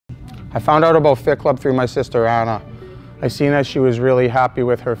I found out about Fit Club through my sister Anna. I seen that she was really happy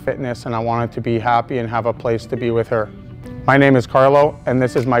with her fitness and I wanted to be happy and have a place to be with her. My name is Carlo and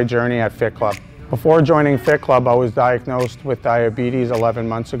this is my journey at Fit Club. Before joining Fit Club, I was diagnosed with diabetes 11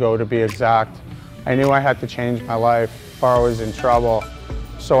 months ago to be exact. I knew I had to change my life or I was in trouble.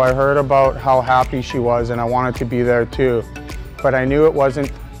 So I heard about how happy she was and I wanted to be there too. But I knew it wasn't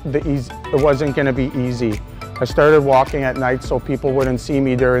going to be easy. I started walking at night so people wouldn't see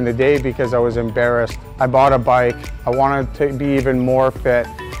me during the day because I was embarrassed. I bought a bike. I wanted to be even more fit.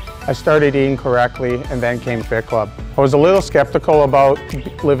 I started eating correctly and then came Fit Club. I was a little skeptical about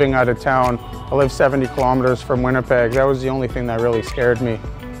living out of town. I live 70 kilometers from Winnipeg. That was the only thing that really scared me.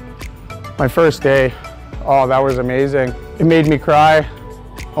 My first day, oh, that was amazing. It made me cry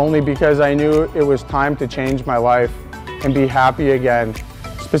only because I knew it was time to change my life and be happy again.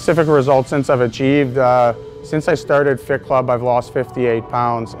 Specific results since I've achieved, since I started Fit Club, I've lost 58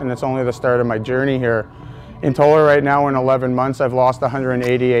 pounds and it's only the start of my journey here. In total right now in 11 months, I've lost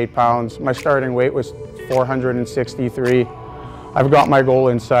 188 pounds. My starting weight was 463. I've got my goal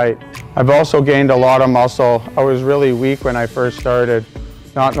in sight. I've also gained a lot of muscle. I was really weak when I first started.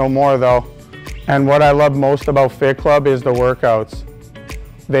 Not no more though. And what I love most about Fit Club is the workouts.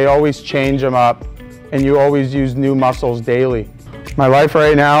 They always change them up and you always use new muscles daily. My life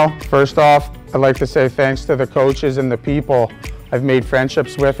right now, first off, I'd like to say thanks to the coaches and the people I've made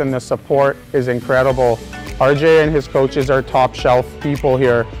friendships with, and the support is incredible. RJ and his coaches are top shelf people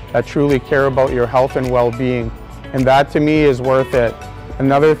here that truly care about your health and well-being, and that to me is worth it.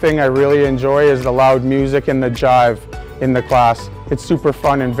 Another thing I really enjoy is the loud music and the jive in the class. It's super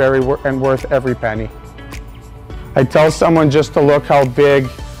fun and worth every penny. I tell someone just to look how big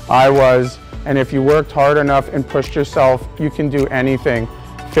I was, and if you worked hard enough and pushed yourself, you can do anything.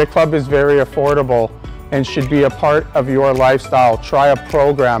 Fit Club is very affordable and should be a part of your lifestyle. Try a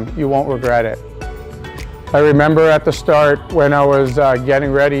program, you won't regret it. I remember at the start when I was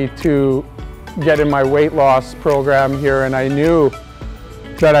getting ready to get in my weight loss program here, and I knew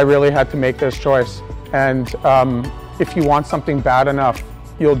that I really had to make this choice. And if you want something bad enough,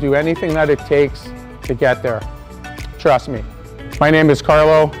 you'll do anything that it takes to get there. Trust me. My name is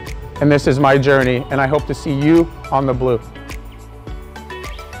Carlo, and this is my journey, and I hope to see you on the blue.